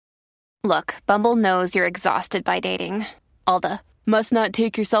Look, Bumble knows you're exhausted by dating. All the must not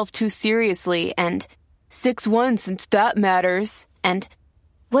take yourself too seriously and 6'1" since that matters. And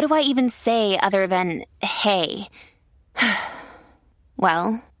what do I even say other than, hey?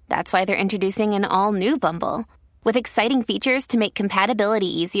 Well, that's why they're introducing an all-new Bumble with exciting features to make compatibility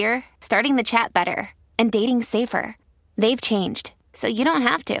easier, starting the chat better, and dating safer. They've changed, so you don't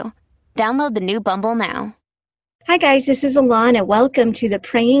have to. Download the new Bumble now. Hi guys, this is Alana. Welcome to the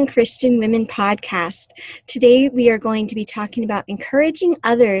Praying Christian Women podcast. Today we are going to be talking about encouraging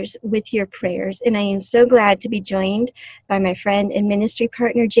others with your prayers, and I am so glad to be joined by my friend and ministry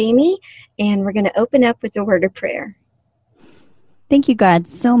partner Jamie, and we're going to open up with a word of prayer. Thank you, God,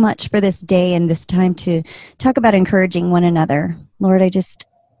 so much for this day and this time to talk about encouraging one another. Lord, I just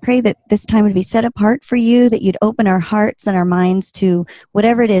pray that this time would be set apart for you, that you'd open our hearts and our minds to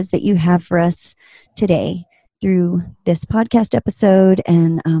whatever it is that you have for us today through this podcast episode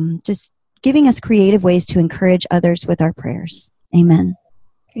and just giving us creative ways to encourage others with our prayers. Amen.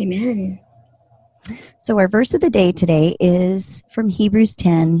 Amen. So our verse of the day today is from Hebrews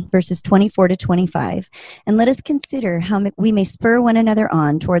 10, verses 24 to 25. And let us consider how we may spur one another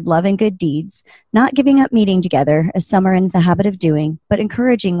on toward love and good deeds, not giving up meeting together, as some are in the habit of doing, but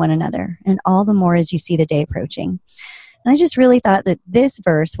encouraging one another, and all the more as you see the day approaching. And I just really thought that this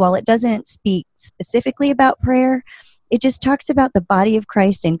verse, while it doesn't speak specifically about prayer, it just talks about the body of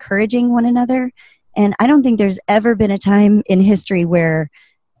Christ encouraging one another. And I don't think there's ever been a time in history where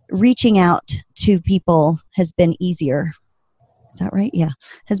reaching out to people has been easier. Is that right? Yeah,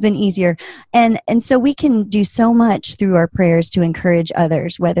 has been easier. And so we can do so much through our prayers to encourage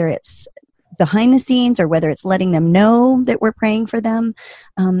others, whether it's behind the scenes or whether it's letting them know that we're praying for them.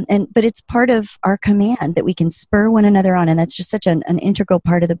 But it's part of our command that we can spur one another on. And that's just such an integral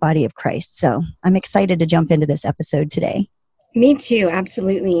part of the body of Christ. So I'm excited to jump into this episode today. Me too.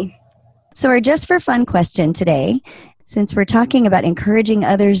 Absolutely. So our Just for Fun question today, since we're talking about encouraging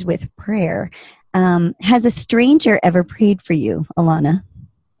others with prayer, has a stranger ever prayed for you, Alana?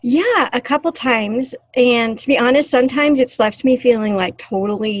 Yeah, a couple times. And to be honest, sometimes it's left me feeling like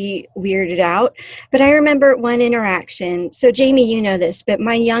totally weirded out. But I remember one interaction. So Jamie, you know this, but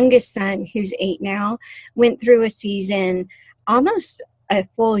my youngest son, who's 8 now, went through a season, almost a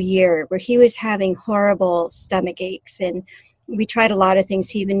full year, where he was having horrible stomach aches. And we tried a lot of things.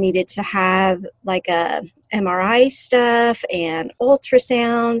 He even needed to have like a MRI stuff and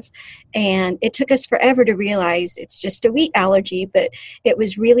ultrasounds. And it took us forever to realize it's just a wheat allergy, but it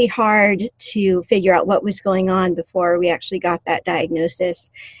was really hard to figure out what was going on before we actually got that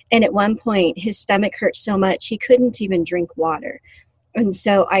diagnosis. And at one point, his stomach hurt so much he couldn't even drink water. And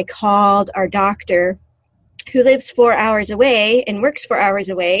so I called our doctor, who lives 4 hours away and works 4 hours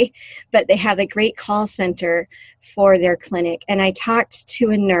away, but they have a great call center for their clinic. And I talked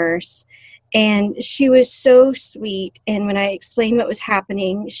to a nurse, and she was so sweet. And when I explained what was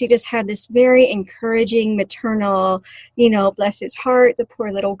happening, she just had this very encouraging, maternal, bless his heart, the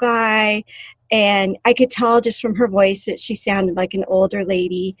poor little guy. And I could tell just from her voice that she sounded like an older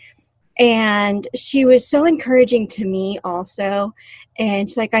lady. And she was so encouraging to me also. And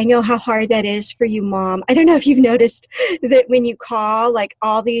she's like, I know how hard that is for you, Mom. I don't know if you've noticed that when you call, like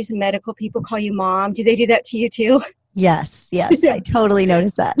all these medical people call you Mom. Do they do that to you too? Yes. I totally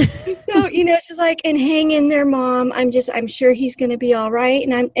noticed that. So, she's like, and hang in there, Mom. I'm sure he's going to be all right.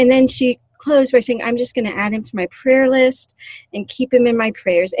 And then she closed by saying, I'm just going to add him to my prayer list and keep him in my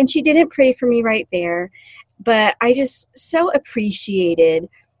prayers. And she didn't pray for me right there, but I just so appreciated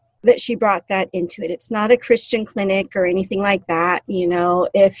that she brought that into it. It's not a Christian clinic or anything like that.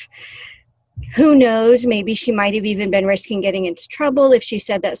 If, who knows, maybe she might have even been risking getting into trouble if she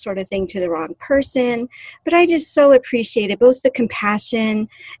said that sort of thing to the wrong person. But I just so appreciated both the compassion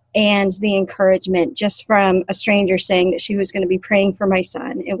and the encouragement just from a stranger saying that she was going to be praying for my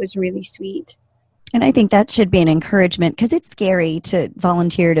son. It was really sweet. And I think that should be an encouragement, because it's scary to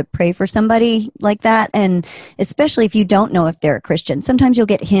volunteer to pray for somebody like that. And especially if you don't know if they're a Christian. Sometimes you'll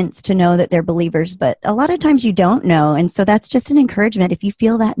get hints to know that they're believers, but a lot of times you don't know. And so that's just an encouragement. If you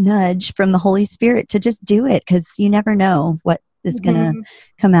feel that nudge from the Holy Spirit, to just do it, because you never know what is going to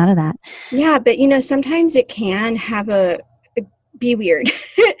come out of that. Yeah, but sometimes it can have be weird.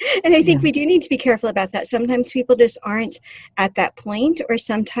 And I think we do need to be careful about that. Sometimes people just aren't at that point, or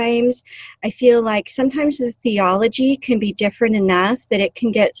sometimes I feel like sometimes the theology can be different enough that it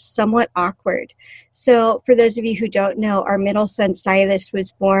can get somewhat awkward. So for those of you who don't know, our middle son Silas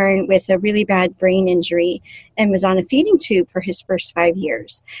was born with a really bad brain injury and was on a feeding tube for his first 5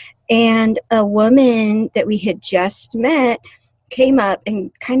 years. And a woman that we had just met came up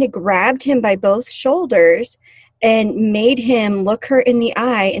and kind of grabbed him by both shoulders and made him look her in the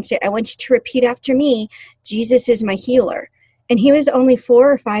eye and say, I want you to repeat after me, Jesus is my healer. And he was only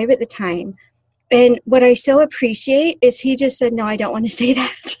 4 or 5 at the time. And what I so appreciate is he just said, no, I don't want to say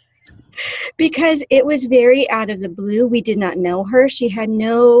that. Because it was very out of the blue. We did not know her. She had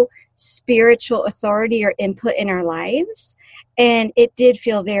no spiritual authority or input in our lives. And it did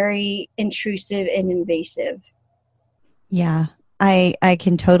feel very intrusive and invasive. Yeah, I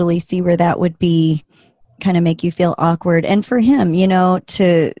can totally see where that would be kind of make you feel awkward. And for him,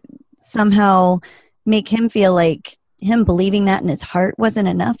 to somehow make him feel like him believing that in his heart wasn't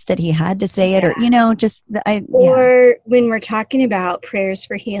enough, that he had to say it, or, Or when we're talking about prayers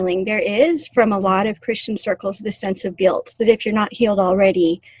for healing, there is, from a lot of Christian circles, this sense of guilt that if you're not healed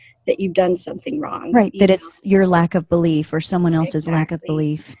already, that you've done something wrong. Right, that it's your lack of belief or someone else's lack of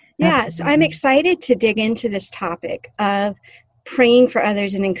belief. Yeah, so I'm excited to dig into this topic of praying for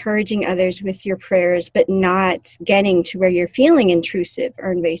others and encouraging others with your prayers, but not getting to where you're feeling intrusive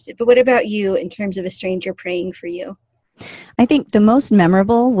or invasive. But what about you in terms of a stranger praying for you? I think the most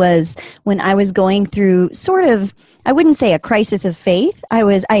memorable was when I was going through sort of, I wouldn't say a crisis of faith.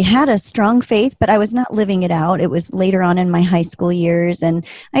 I had a strong faith, but I was not living it out. It was later on in my high school years, and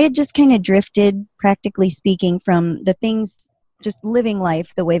I had just kind of drifted, practically speaking, from the things, just living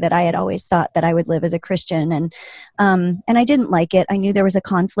life the way that I had always thought that I would live as a Christian. And I didn't like it. I knew there was a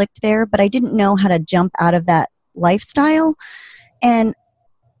conflict there, but I didn't know how to jump out of that lifestyle. And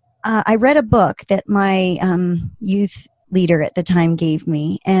I read a book that my youth leader at the time gave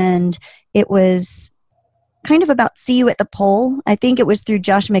me, and it was kind of about See You at the Pole. I think it was through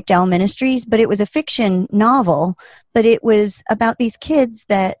Josh McDowell Ministries, but it was a fiction novel, but it was about these kids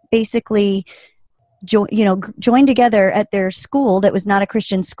that basically joined together at their school that was not a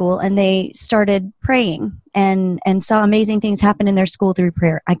Christian school, and they started praying and saw amazing things happen in their school through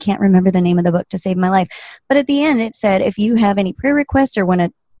prayer. I can't remember the name of the book to save my life, but at the end it said, if you have any prayer requests or want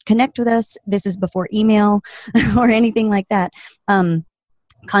to connect with us, this is before email or anything like that,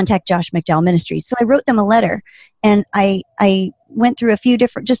 contact Josh McDowell Ministries. So I wrote them a letter, and I went through a few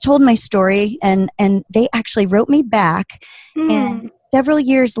different, just told my story, and they actually wrote me back. And several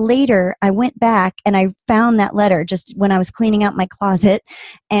years later, I went back and I found that letter just when I was cleaning out my closet,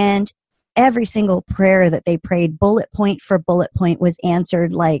 and every single prayer that they prayed, bullet point for bullet point, was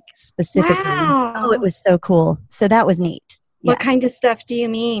answered, like, specifically. Wow. Oh, it was so cool. So that was neat. What kind of stuff do you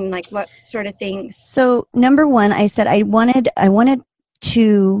mean? Like what sort of things? So number one, I said I wanted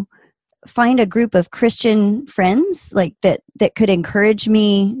to find a group of Christian friends, like that could encourage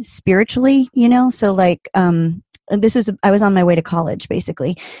me spiritually, So like I was on my way to college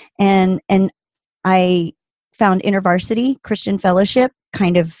basically, and I found InterVarsity Christian Fellowship,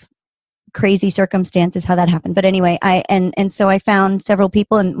 kind of crazy circumstances how that happened, but anyway, so I found several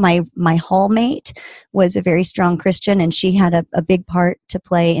people, and my hallmate was a very strong Christian, and she had a big part to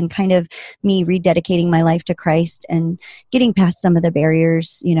play in kind of me rededicating my life to Christ and getting past some of the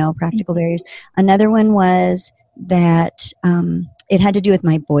barriers, practical barriers. Another one was that it had to do with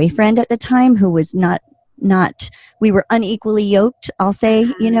my boyfriend at the time, who was not we were unequally yoked, I'll say,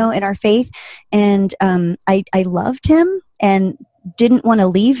 in our faith, and I loved him and didn't want to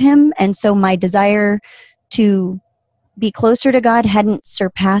leave him, and so my desire to be closer to God hadn't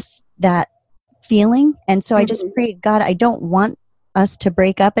surpassed that feeling, and so I just prayed, God, I don't want us to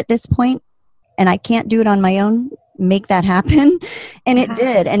break up at this point, and I can't do it on my own. Make that happen. And it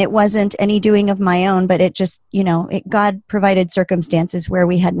did, and it wasn't any doing of my own, but it just, God provided circumstances where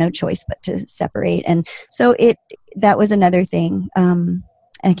we had no choice but to separate, and so that was another thing.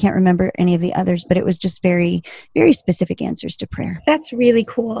 I can't remember any of the others, but it was just very, very specific answers to prayer. That's really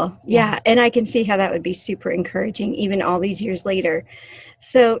cool. Yeah. And I can see how that would be super encouraging, even all these years later.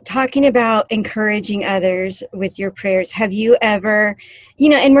 So talking about encouraging others with your prayers, have you ever,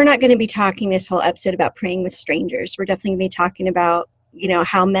 and we're not going to be talking this whole episode about praying with strangers. We're definitely going to be talking about,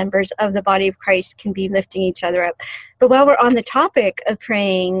 how members of the body of Christ can be lifting each other up. But while we're on the topic of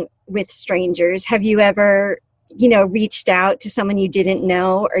praying with strangers, have you ever reached out to someone you didn't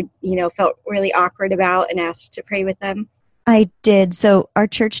know or, felt really awkward about and asked to pray with them? I did. So our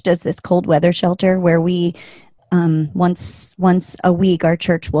church does this cold weather shelter where we, once a week, our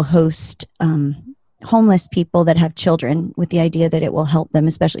church will host homeless people that have children, with the idea that it will help them,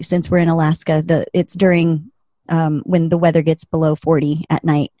 especially since we're in Alaska. It's during when the weather gets below 40 at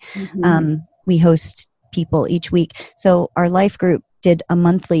night. We host people each week. So our life group did a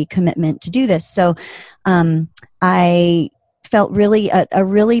monthly commitment to do this. So I felt really a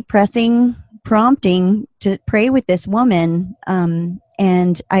really pressing prompting to pray with this woman.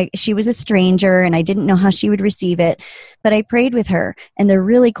 And she was a stranger, and I didn't know how she would receive it, but I prayed with her. And the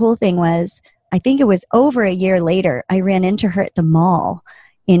really cool thing was I think it was over a year later, I ran into her at the mall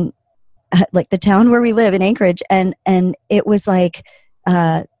in like the town where we live in Anchorage. And it was like,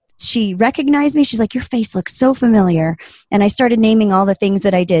 she recognized me. She's like, your face looks so familiar. And I started naming all the things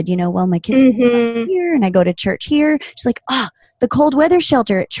that I did. Well, my kids go here and I go to church here. She's like, the cold weather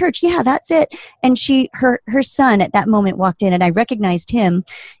shelter at church. Yeah, that's it. And her son at that moment walked in and I recognized him.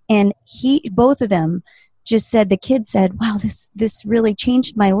 And both of them just said, the kid said, wow, this really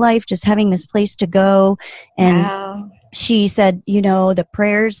changed my life, just having this place to go. And wow. She said, the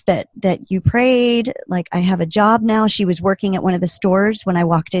prayers that you prayed, like I have a job now. She was working at one of the stores when I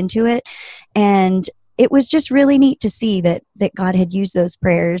walked into it. And it was just really neat to see that God had used those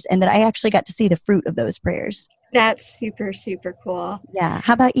prayers and that I actually got to see the fruit of those prayers. That's super, super cool. Yeah.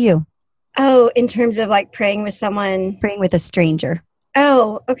 How about you? Oh, in terms of like praying with someone? Praying with a stranger.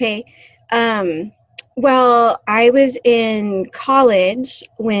 Oh, okay. Well, I was in college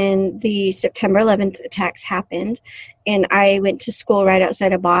when the September 11th attacks happened, and I went to school right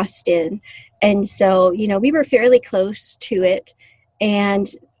outside of Boston. And so, we were fairly close to it. And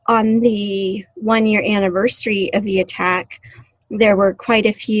on the 1-year anniversary of the attack, there were quite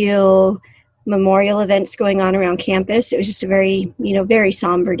a few memorial events going on around campus. It was just a very, very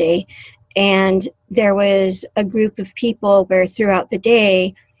somber day. And there was a group of people where throughout the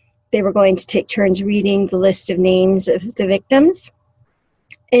day, they were going to take turns reading the list of names of the victims.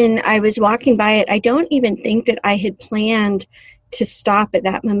 And I was walking by it. I don't even think that I had planned to stop at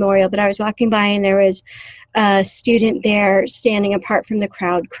that memorial, but I was walking by and there was a student there standing apart from the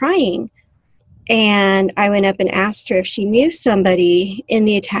crowd crying. And I went up and asked her if she knew somebody in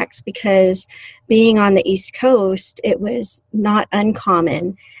the attacks, because being on the East Coast, it was not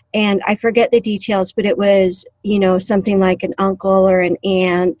uncommon. And I forget the details, but it was, something like an uncle or an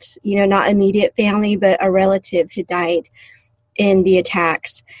aunt, not immediate family, but a relative had died in the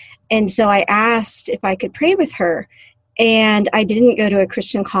attacks. And so I asked if I could pray with her. And I didn't go to a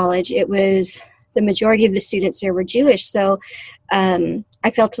Christian college. It was the majority of the students there were Jewish. So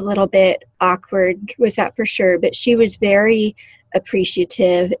I felt a little bit awkward with that for sure. But she was very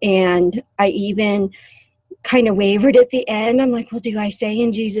appreciative. And I even kind of wavered at the end. I'm like, well, do I say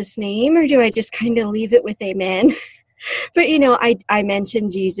in Jesus' name or do I just kind of leave it with amen? But, I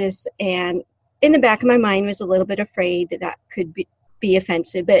mentioned Jesus, and in the back of my mind was a little bit afraid that could be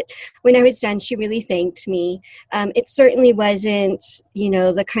offensive. But when I was done, she really thanked me. It certainly wasn't,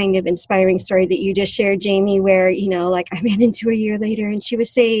 the kind of inspiring story that you just shared, Jamie, where, like I ran into her a year later and she was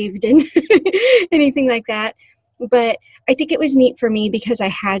saved and anything like that. But I think it was neat for me because I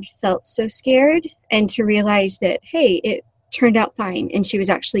had felt so scared, and to realize that, hey, it turned out fine. And she was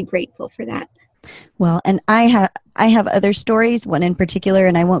actually grateful for that. Well, and I have other stories, one in particular,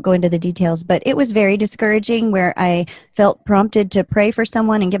 and I won't go into the details, but it was very discouraging where I felt prompted to pray for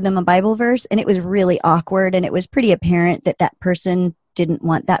someone and give them a Bible verse. And it was really awkward. And it was pretty apparent that person didn't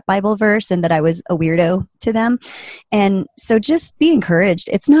want that Bible verse and that I was a weirdo to them. And so just be encouraged.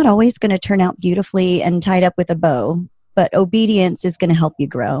 It's not always going to turn out beautifully and tied up with a bow, but obedience is going to help you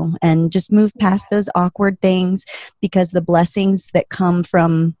grow, and just move past those awkward things, because the blessings that come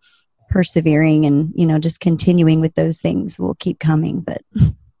from persevering and, just continuing with those things will keep coming. But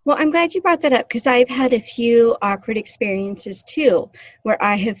well, I'm glad you brought that up, because I've had a few awkward experiences too, where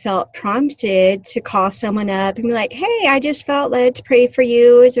I have felt prompted to call someone up and be like, hey, I just felt led to pray for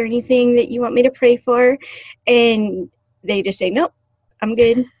you. Is there anything that you want me to pray for? And they just say, nope, I'm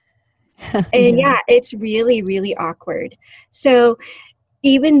good. And yeah, it's really, really awkward. So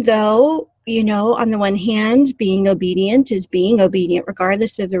even though, on the one hand, being obedient is being obedient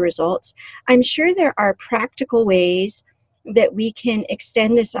regardless of the results, I'm sure there are practical ways that we can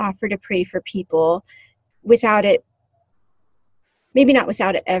extend this offer to pray for people without it, maybe not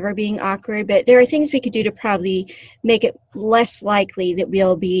without it ever being awkward, but there are things we could do to probably make it less likely that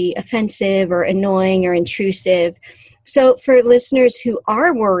we'll be offensive or annoying or intrusive. So for listeners who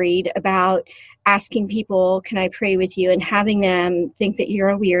are worried about asking people, can I pray with you, and having them think that you're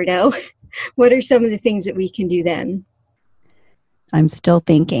a weirdo, what are some of the things that we can do then? I'm still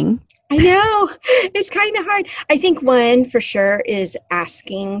thinking. I know. It's kind of hard. I think one for sure is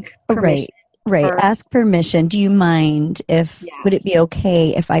asking permission. Right. Ask permission. Do you mind would it be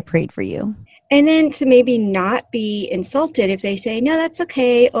okay if I prayed for you? And then to maybe not be insulted if they say, no, that's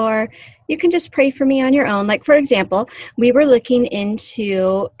okay, or you can just pray for me on your own. Like, for example, we were looking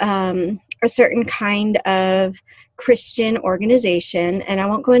into a certain kind of Christian organization, and I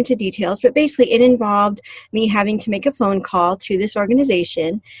won't go into details, but basically it involved me having to make a phone call to this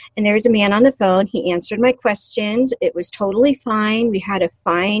organization, and there was a man on the phone. He answered my questions. It was totally fine. We had a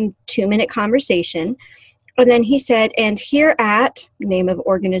fine 2-minute conversation, And then he said, and here at name of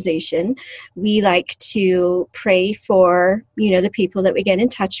organization, we like to pray for, the people that we get in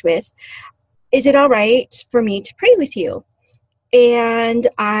touch with. Is it all right for me to pray with you? And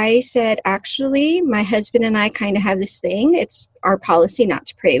I said, actually, my husband and I kind of have this thing. It's our policy not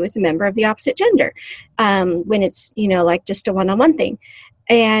to pray with a member of the opposite gender when it's, like just a one-on-one thing.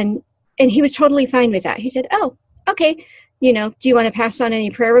 And he was totally fine with that. He said, oh, okay. Do you want to pass on any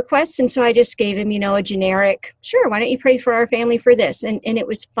prayer requests? And so I just gave him, a generic, sure, why don't you pray for our family for this? And it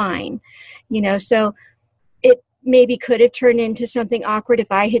was fine, so it maybe could have turned into something awkward if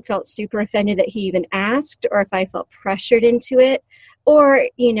I had felt super offended that he even asked, or if I felt pressured into it, or,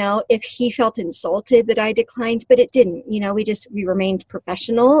 if he felt insulted that I declined, but it didn't. We remained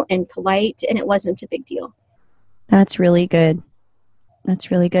professional and polite, and it wasn't a big deal. That's really good.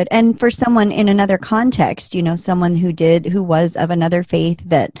 That's really good. And for someone in another context, someone who was of another faith,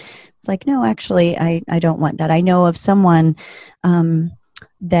 that it's like, no, actually, I don't want that. I know of someone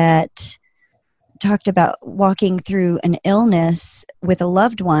that talked about walking through an illness with a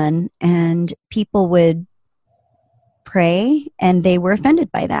loved one, and people would pray and they were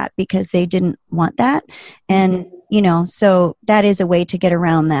offended by that because they didn't want that. And, so that is a way to get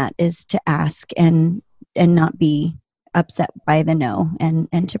around that, is to ask and not be upset by the no,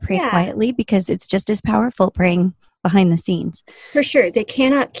 and to pray quietly, because it's just as powerful praying behind the scenes. For sure. They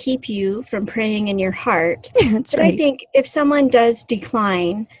cannot keep you from praying in your heart. That's but right. I think if someone does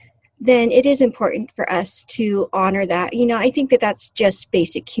decline, then it is important for us to honor that. I think that that's just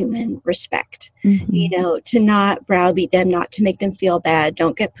basic human respect, to not browbeat them, not to make them feel bad.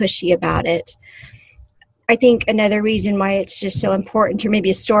 Don't get pushy about it. I think another reason why it's just so important, or maybe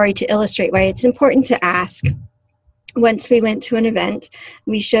a story to illustrate why it's important to ask. Once we went to an event,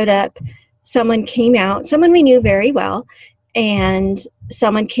 we showed up, someone came out, someone we knew very well, and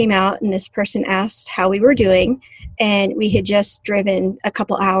someone came out, and this person asked how we were doing, and we had just driven a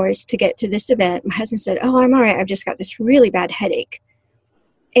couple hours to get to this event. My husband said, oh, I'm all right, I've just got this really bad headache.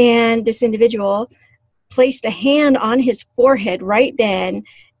 And this individual placed a hand on his forehead right then,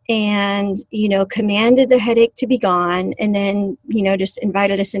 and, commanded the headache to be gone, and then, just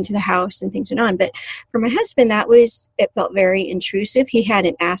invited us into the house, and things went on. But for my husband, it felt very intrusive. He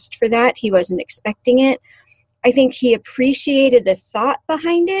hadn't asked for that. He wasn't expecting it. I think he appreciated the thought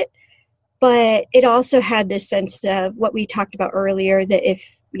behind it, but it also had this sense of what we talked about earlier, that if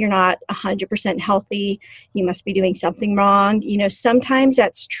you're not 100% healthy, you must be doing something wrong. Sometimes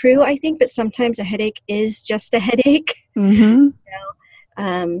that's true, I think, but sometimes a headache is just a headache. Mm-hmm.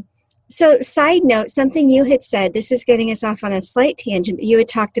 So side note, something you had said, this is getting us off on a slight tangent, but you had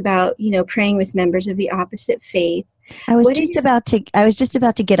talked about, praying with members of the opposite faith. I was just about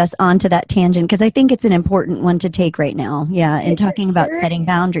to get us onto that tangent, because I think it's an important one to take right now. Yeah. In talking about setting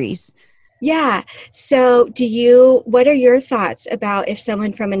boundaries. Yeah. So what are your thoughts about if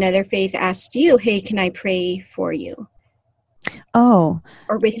someone from another faith asked you, hey, can I pray for you? Oh,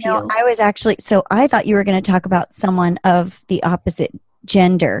 or with you? I thought you were going to talk about someone of the opposite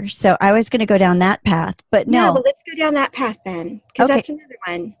gender. So I was going to go down that path, but no. Yeah, but let's go down that path then, because that's another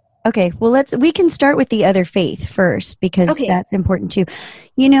one. Okay. Well, we can start with the other faith first, because that's important too.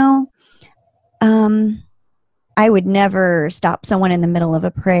 I would never stop someone in the middle of a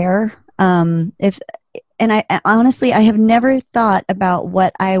prayer. I honestly, I have never thought about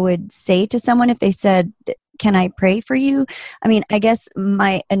what I would say to someone if they said, can I pray for you? I mean, I guess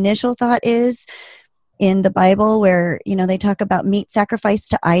my initial thought is, in the Bible where, they talk about meat sacrifice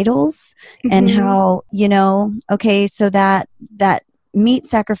to idols, and how, so that meat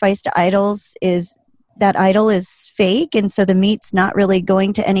sacrifice to idols that idol is fake. And so the meat's not really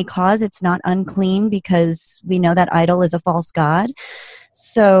going to any cause. It's not unclean because we know that idol is a false god.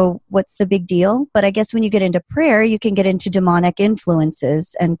 So what's the big deal? But I guess when you get into prayer, you can get into demonic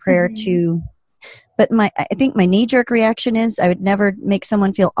influences and prayer to. But I think my knee-jerk reaction is I would never make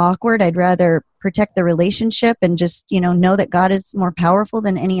someone feel awkward. I'd rather protect the relationship and just, know that God is more powerful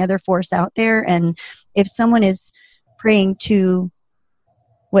than any other force out there. And if someone is praying to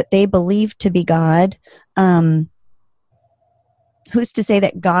what they believe to be God, who's to say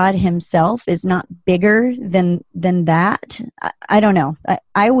that God himself is not bigger than that? I don't know.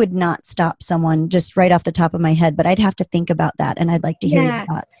 I would not stop someone just right off the top of my head, but I'd have to think about that, and I'd like to hear your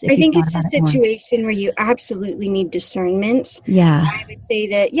thoughts. I think it's a situation where you absolutely need discernment. Yeah. I would say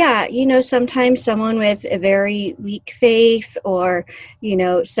that, sometimes someone with a very weak faith, or,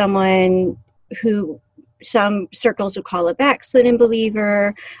 someone who some circles would call a backslidden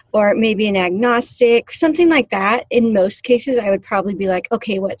believer, or maybe an agnostic, something like that. In most cases, I would probably be like,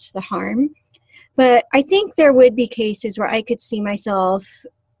 okay, what's the harm? But I think there would be cases where I could see myself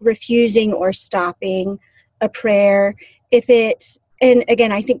refusing or stopping a prayer. If it's, and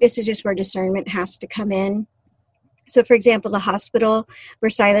again, I think this is just where discernment has to come in. So, for example, the hospital where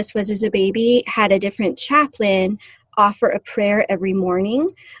Silas was as a baby had a different chaplain offer a prayer every morning,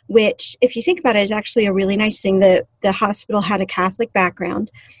 which, if you think about it, is actually a really nice thing. The hospital had a Catholic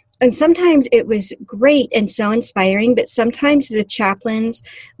background. And sometimes it was great and so inspiring, but sometimes the chaplains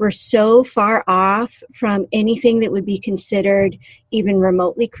were so far off from anything that would be considered even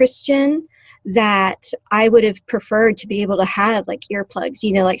remotely Christian that I would have preferred to be able to have like earplugs,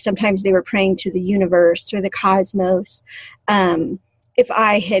 like sometimes they were praying to the universe or the cosmos. If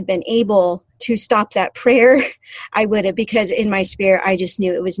I had been able to stop that prayer, I would have, because in my spirit, I just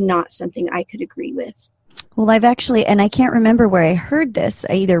knew it was not something I could agree with. Well, I've actually, and I can't remember where I heard this.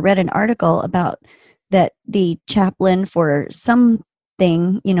 I either read an article about that the chaplain for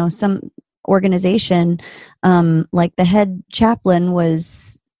something, some organization, like the head chaplain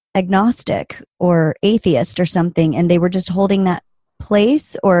was agnostic or atheist or something, and they were just holding that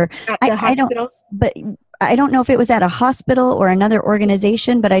place, or at the hospital. I don't know if it was at a hospital or another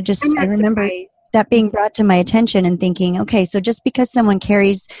organization, but I remember that being brought to my attention and thinking, okay, so just because someone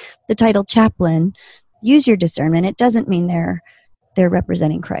carries the title chaplain, use your discernment. It doesn't mean they're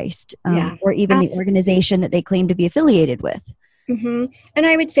representing Christ, or even the organization that they claim to be affiliated with. Mm-hmm. And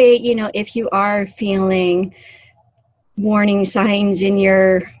I would say, if you are feeling warning signs in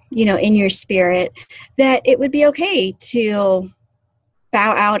your spirit, that it would be okay to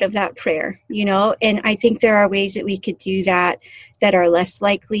bow out of that prayer, and I think there are ways that we could do that are less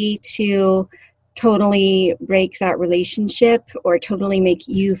likely to totally break that relationship or totally make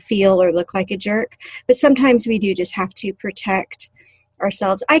you feel or look like a jerk. But sometimes we do just have to protect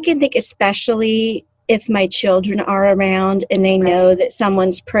ourselves. I can think, especially if my children are around and they know that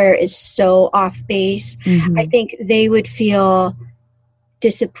someone's prayer is so off base, I think they would feel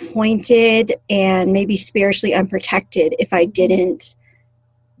disappointed and maybe spiritually unprotected if I didn't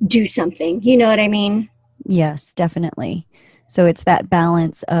do something. You know what I mean? Yes, definitely. So it's that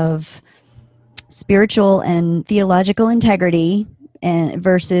balance of spiritual and theological integrity and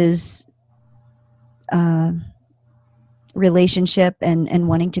versus relationship and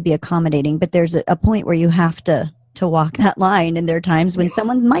wanting to be accommodating. But there's a point where you have to walk that line, and there are times when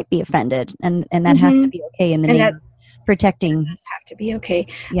someone might be offended, and that has to be okay in the name of protecting. Does have to be okay.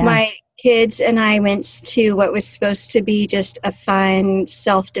 Yeah. My kids and I went to what was supposed to be just a fun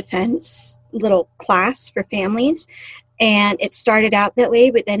self-defense little class for families. And it started out that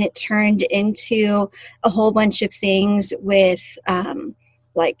way, but then it turned into a whole bunch of things with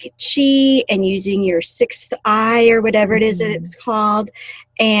like chi and using your sixth eye or whatever it is that it's called.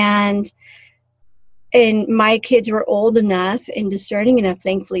 And my kids were old enough and discerning enough,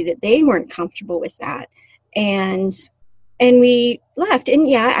 thankfully, that they weren't comfortable with that. And we left. And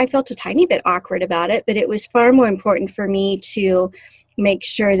yeah, I felt a tiny bit awkward about it, but it was far more important for me to make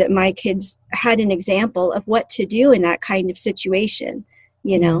sure that my kids had an example of what to do in that kind of situation,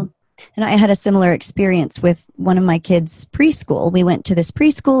 And I had a similar experience with one of my kids' preschool. We went to this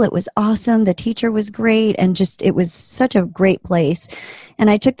preschool. It was awesome. The teacher was great, and it was such a great place. And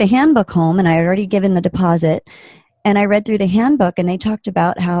I took the handbook home, and I had already given the deposit. And I read through the handbook, and they talked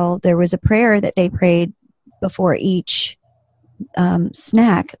about how there was a prayer that they prayed before each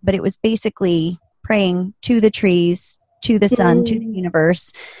snack, but it was basically praying to the trees, to the sun, to the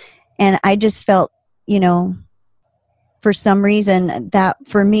universe. And I just felt, for some reason that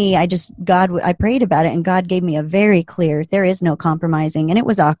for me, I prayed about it, and God gave me a very clear, there is no compromising. And it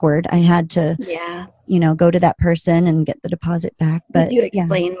was awkward. I had to, go to that person and get the deposit back. But did you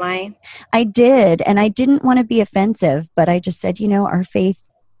explain why? I did. And I didn't want to be offensive, but I just said, our faith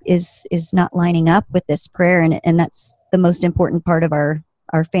is not lining up with this prayer. And that's the most important part of our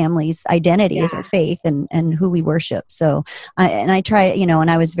family's identity is our faith and who we worship. So I try, and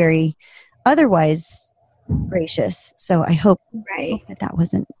I was very otherwise gracious. So I hope that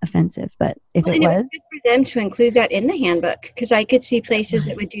wasn't offensive, but if it was good for them to include that in the handbook, because I could see places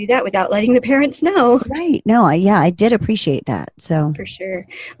that would do that without letting the parents know. Right. No, I did appreciate that. So for sure.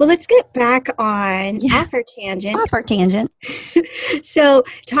 Well, let's get back on off our tangent. So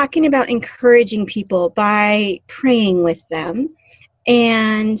talking about encouraging people by praying with them,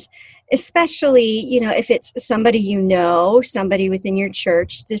 and especially, if it's somebody somebody within your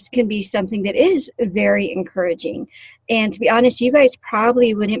church, this can be something that is very encouraging. And to be honest, you guys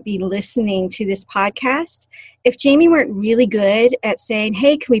probably wouldn't be listening to this podcast if Jamie weren't really good at saying,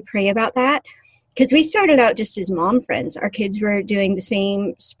 hey, can we pray about that? Because we started out just as mom friends. Our kids were doing the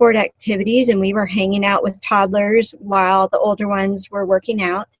same sport activities, and we were hanging out with toddlers while the older ones were working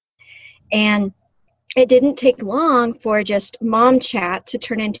out. And it didn't take long for just mom chat to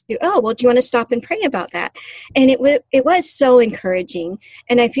turn into, oh, well, do you want to stop and pray about that? And it was so encouraging.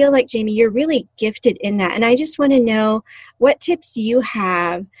 And I feel like, Jamie, you're really gifted in that. And I just want to know what tips you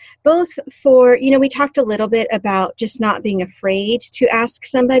have, both for, we talked a little bit about just not being afraid to ask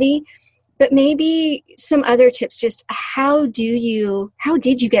somebody, but maybe some other tips, just how did you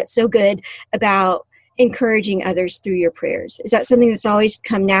get so good about encouraging others through your prayers? Is that something that's always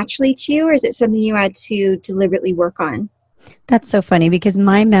come naturally to you, or is it something you had to deliberately work on? That's so funny, because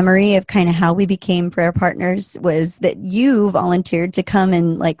my memory of kind of how we became prayer partners was that you volunteered to come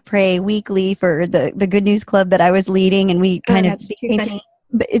and pray weekly for the Good News Club that I was leading, and we kind of became, too funny.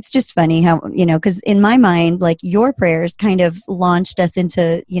 But it's just funny how, because in my mind, your prayers kind of launched us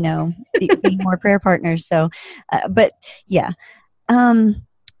into, being more prayer partners. So, but yeah,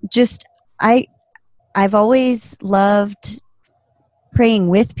 I've always loved praying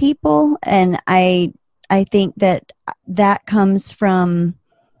with people, and I think that comes from,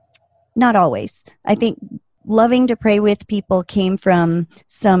 not always. I think loving to pray with people came from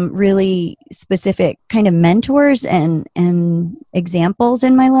some really specific kind of mentors and examples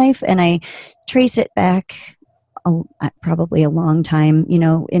in my life, and I trace it back probably a long time,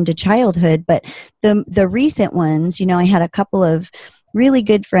 into childhood. But the recent ones, I had a couple of really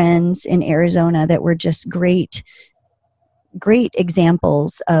good friends in Arizona that were just great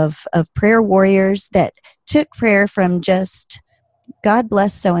examples of prayer warriors that took prayer from just God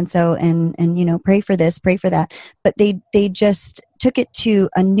bless so-and-so and pray for this, pray for that. But they just took it to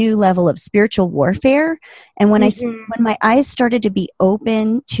a new level of spiritual warfare. And when when my eyes started to be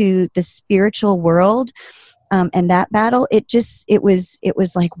open to the spiritual world, and that battle, it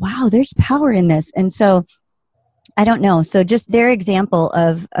was like, wow, there's power in this. And so I don't know. So just their example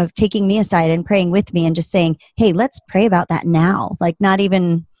of taking me aside and praying with me and just saying, hey, let's pray about that now. Not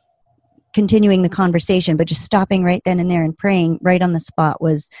even continuing the conversation, but just stopping right then and there and praying right on the spot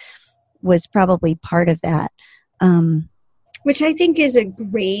was probably part of that. Which I think is a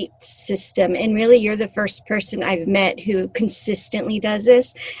great system. And really, you're the first person I've met who consistently does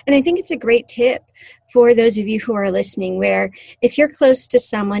this. And I think it's a great tip for those of you who are listening, where if you're close to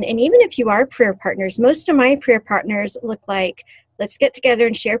someone, and even if you are prayer partners, most of my prayer partners look like, let's get together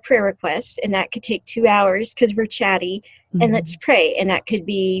and share prayer requests. And that could take 2 hours because we're chatty. Mm-hmm. And let's pray. And that could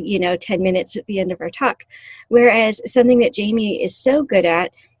be, 10 minutes at the end of our talk. Whereas something that Jamie is so good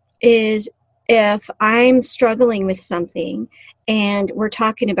at is, if I'm struggling with something and we're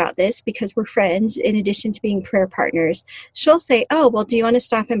talking about this because we're friends, in addition to being prayer partners, she'll say, oh, well, do you want to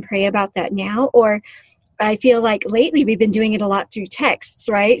stop and pray about that now? Or I feel like lately we've been doing it a lot through texts,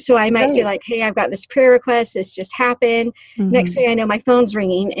 right? So I might say hey, I've got this prayer request. This just happened. Mm-hmm. Next thing I know, my phone's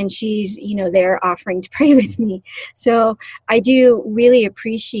ringing and she's, there offering to pray with me. So I do really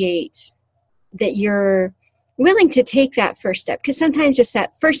appreciate that you're willing to take that first step, because sometimes just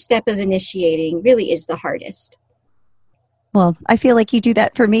that first step of initiating really is the hardest. Well, I feel like you do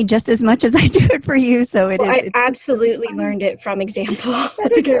that for me just as much as I do it for you. So I absolutely learned it from example.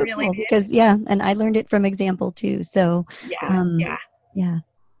 That is so really cool, because and I learned it from example too. So yeah.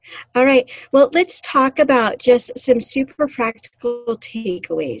 All right. Well, let's talk about just some super practical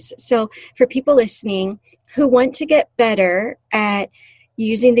takeaways. So for people listening who want to get better at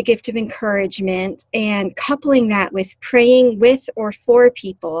using the gift of encouragement and coupling that with praying with or for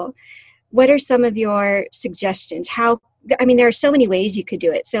people, what are some of your suggestions? There are so many ways you could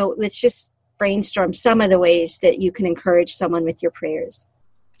do it. So let's just brainstorm some of the ways that you can encourage someone with your prayers.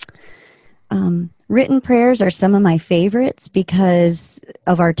 Written prayers are some of my favorites because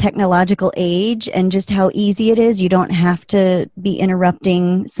of our technological age and just how easy it is. You don't have to be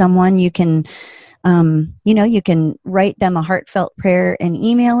interrupting someone. You can you can write them a heartfelt prayer and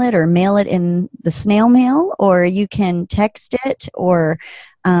email it or mail it in the snail mail, or you can text it, or,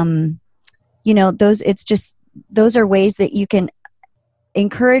 those are ways that you can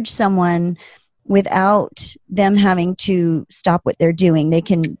encourage someone without them having to stop what they're doing. They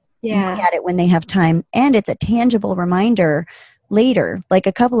can look at it when they have time, and it's a tangible reminder later. Like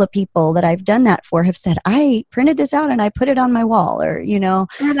a couple of people that I've done that for have said, I printed this out and I put it on my wall, or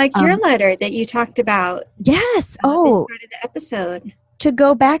like your letter that you talked about. Yes. This part of the episode. To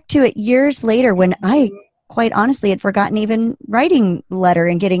go back to it years later when I quite honestly had forgotten even writing the letter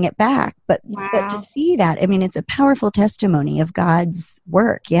and getting it back. But to see that, it's a powerful testimony of God's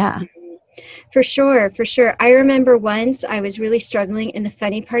work. Yeah. For sure. I remember once I was really struggling, and the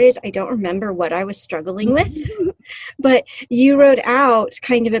funny part is I don't remember what I was struggling with, but you wrote out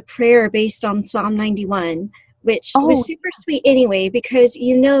kind of a prayer based on Psalm 91, which was super sweet anyway, because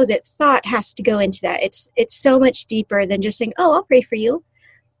that thought has to go into that. It's so much deeper than just saying, oh, I'll pray for you.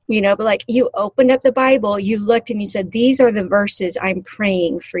 but like you opened up the Bible, you looked and you said, these are the verses I'm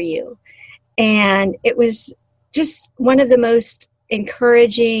praying for you. And it was just one of the most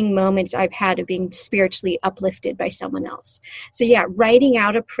encouraging moments I've had of being spiritually uplifted by someone else. So yeah, writing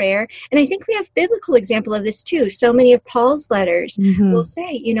out a prayer. And I think we have biblical example of this too. So many of Paul's letters will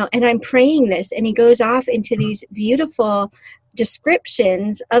say, and I'm praying this, and he goes off into these beautiful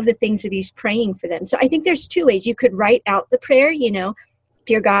descriptions of the things that he's praying for them. So I think there's two ways. You could write out the prayer,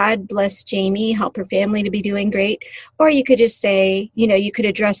 dear God, bless Jamie, help her family to be doing great. Or you could just say, you could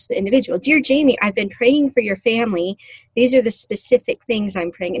address the individual. Dear Jamie, I've been praying for your family. These are the specific things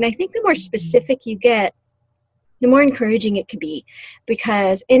I'm praying. And I think the more specific you get, the more encouraging it could be.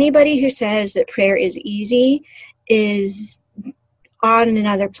 Because anybody who says that prayer is easy is on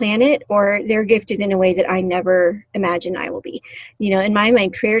another planet, or they're gifted in a way that I never imagine I will be. In my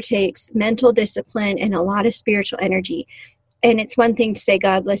mind, prayer takes mental discipline and a lot of spiritual energy. And it's one thing to say,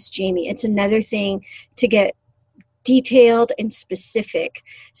 God bless Jamie. It's another thing to get detailed and specific.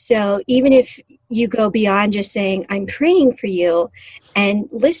 So even if you go beyond just saying, I'm praying for you, and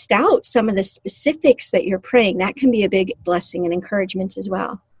list out some of the specifics that you're praying, that can be a big blessing and encouragement as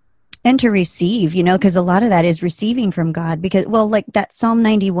well. And to receive, because a lot of that is receiving from God. Because, like that Psalm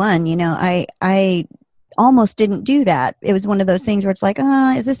 91, I almost didn't do that. It was one of those things where it's like,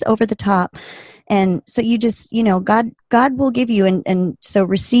 is this over the top? And so you just, God will give you, and so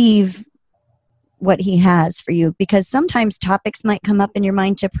receive what he has for you, because sometimes topics might come up in your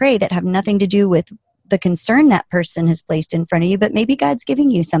mind to pray that have nothing to do with the concern that person has placed in front of you, but maybe God's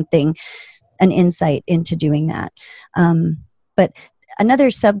giving you something, an insight into doing that. But another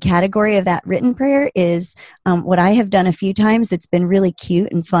subcategory of that written prayer is what I have done a few times. It's been really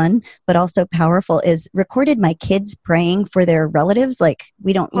cute and fun, but also powerful, is recorded my kids praying for their relatives. Like,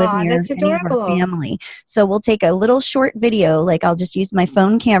 we don't live near any of our family. So we'll take a little short video. Like, I'll just use my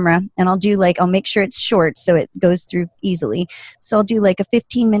phone camera, and I'll make sure it's short so it goes through easily. So I'll do like a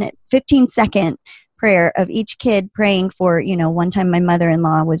 15-second prayer of each kid praying for, one time my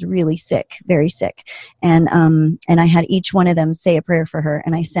mother-in-law was really sick, very sick. And I had each one of them say a prayer for her.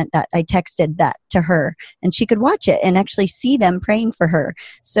 And I texted that to her, and she could watch it and actually see them praying for her.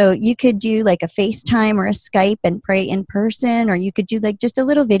 So you could do like a FaceTime or a Skype and pray in person, or you could do like just a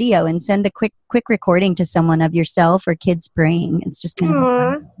little video and send the quick recording to someone of yourself or kids praying. It's just kind of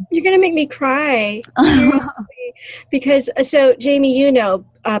fun. You're going to make me cry. Because, so Jamie,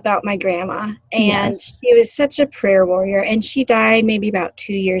 about my grandma, and she was such a prayer warrior, and she died maybe about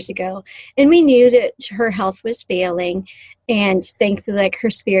 2 years ago, and we knew that her health was failing, and thankfully, like, her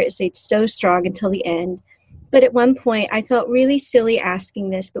spirit stayed so strong until the end. But at one point, I felt really silly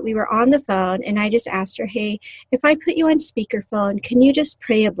asking this, but we were on the phone, and I just asked her, hey, if I put you on speakerphone, can you just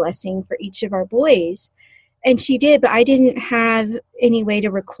pray a blessing for each of our boys? And she did, but I didn't have any way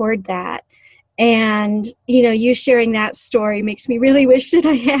to record that. And, you sharing that story makes me really wish that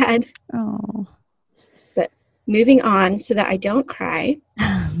I had. Oh. But moving on so that I don't cry.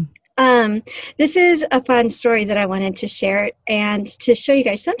 This is a fun story that I wanted to share and to show you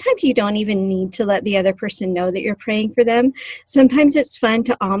guys. Sometimes you don't even need to let the other person know that you're praying for them. Sometimes it's fun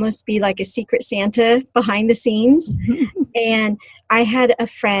to almost be like a secret Santa behind the scenes. And I had a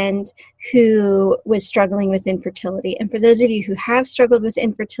friend who was struggling with infertility. And for those of you who have struggled with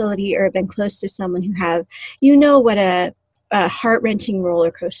infertility or have been close to someone who have, what a heart-wrenching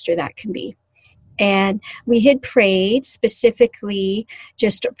roller coaster that can be. And we had prayed specifically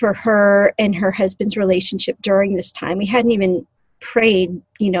just for her and her husband's relationship during this time. We hadn't even prayed,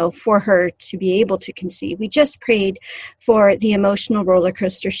 for her to be able to conceive. We just prayed for the emotional roller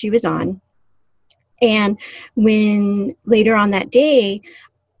coaster she was on. And when later on that day,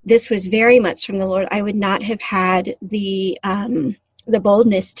 this was very much from the Lord, I would not have had the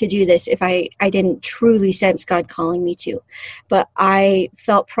boldness to do this if I didn't truly sense God calling me to. But I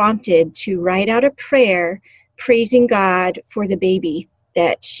felt prompted to write out a prayer praising God for the baby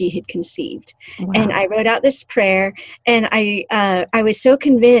that she had conceived. Wow. And I wrote out this prayer, and I was so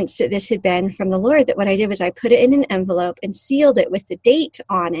convinced that this had been from the Lord that what I did was I put it in an envelope and sealed it with the date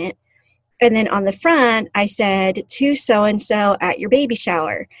on it. And then on the front, I said, to so-and-so at your baby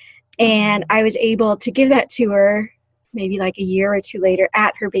shower. And I was able to give that to her maybe like a year or two later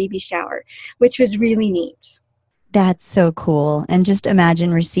at her baby shower, which was really neat. That's so cool. And just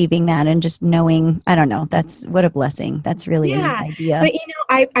imagine receiving that and just knowing, I don't know, that's what a blessing. That's really an idea. But,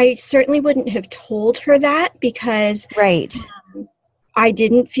 I certainly wouldn't have told her that because right. I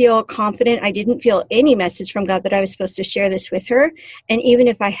didn't feel confident. I didn't feel any message from God that I was supposed to share this with her. And even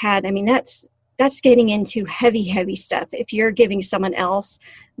if I had, that's getting into heavy, heavy stuff. If you're giving someone else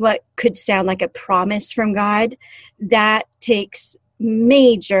what could sound like a promise from God, that takes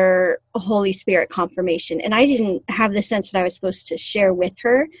major Holy Spirit confirmation. And I didn't have the sense that I was supposed to share with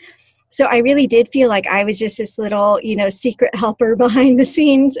her. So I really did feel like I was just this little, secret helper behind the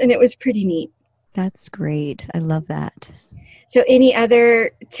scenes, and it was pretty neat. That's great. I love that. So any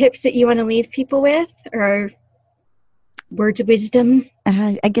other tips that you want to leave people with, or words of wisdom?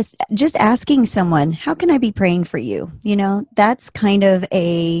 I guess just asking someone, how can I be praying for you? That's kind of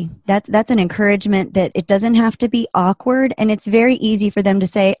that's an encouragement that it doesn't have to be awkward, and it's very easy for them to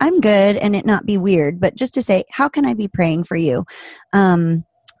say, I'm good, and it not be weird, but just to say, how can I be praying for you?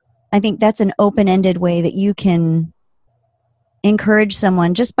 I think that's an open-ended way that you can encourage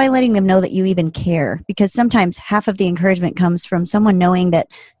someone just by letting them know that you even care, because sometimes half of the encouragement comes from someone knowing that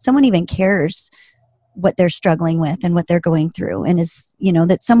someone even cares what they're struggling with and what they're going through, and is,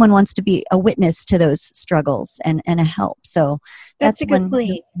 that someone wants to be a witness to those struggles and a help. So that's a good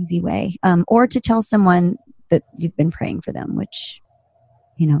point. Easy way. Or to tell someone that you've been praying for them, which,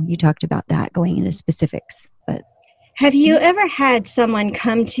 you talked about that going into specifics, but have you ever had someone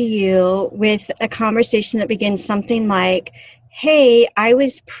come to you with a conversation that begins something like, hey, I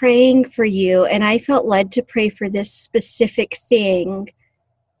was praying for you and I felt led to pray for this specific thing,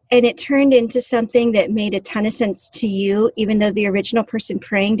 and it turned into something that made a ton of sense to you, even though the original person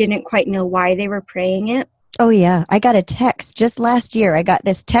praying didn't quite know why they were praying it? Oh, yeah. I got a text just last year. I got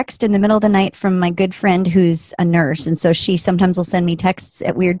this text in the middle of the night from my good friend who's a nurse. And so she sometimes will send me texts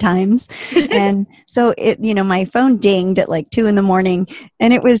at weird times. And so my phone dinged at like 2 a.m.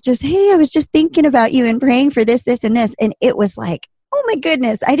 and it was just, hey, I was just thinking about you and praying for this, this, and this. And it was like, oh my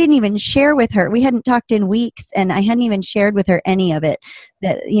goodness, I didn't even share with her. We hadn't talked in weeks, and I hadn't even shared with her any of it,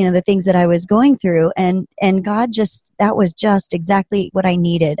 that, the things that I was going through. And God that was just exactly what I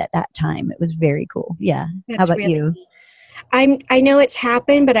needed at that time. It was very cool. Yeah. That's How about really you? I know it's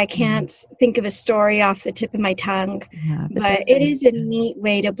happened, but I can't think of a story off the tip of my tongue. Yeah, but it is a neat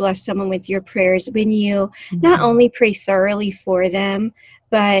way to bless someone with your prayers when you not only pray thoroughly for them,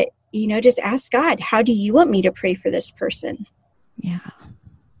 but, just ask God, how do you want me to pray for this person? Yeah.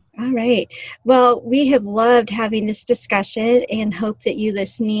 All right. Well, we have loved having this discussion and hope that you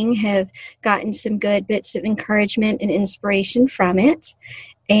listening have gotten some good bits of encouragement and inspiration from it.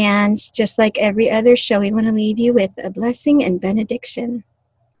 And just like every other show, we want to leave you with a blessing and benediction.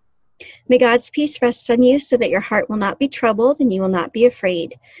 May God's peace rest on you so that your heart will not be troubled and you will not be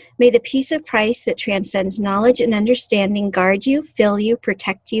afraid. May the peace of Christ that transcends knowledge and understanding guard you, fill you,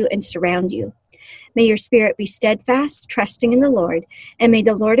 protect you, and surround you. May your spirit be steadfast, trusting in the Lord, and may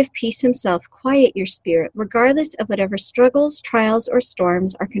the Lord of peace himself quiet your spirit, regardless of whatever struggles, trials, or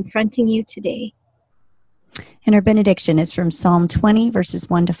storms are confronting you today. And our benediction is from Psalm 20, verses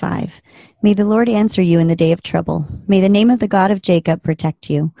 1-5. May the Lord answer you in the day of trouble. May the name of the God of Jacob protect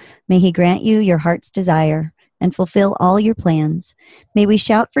you. May he grant you your heart's desire and fulfill all your plans. May we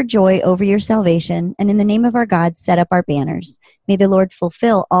shout for joy over your salvation, and in the name of our God set up our banners. May the Lord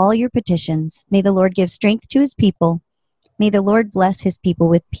fulfill all your petitions. May the Lord give strength to his people. May the Lord bless his people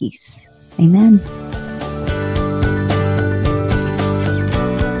with peace. Amen.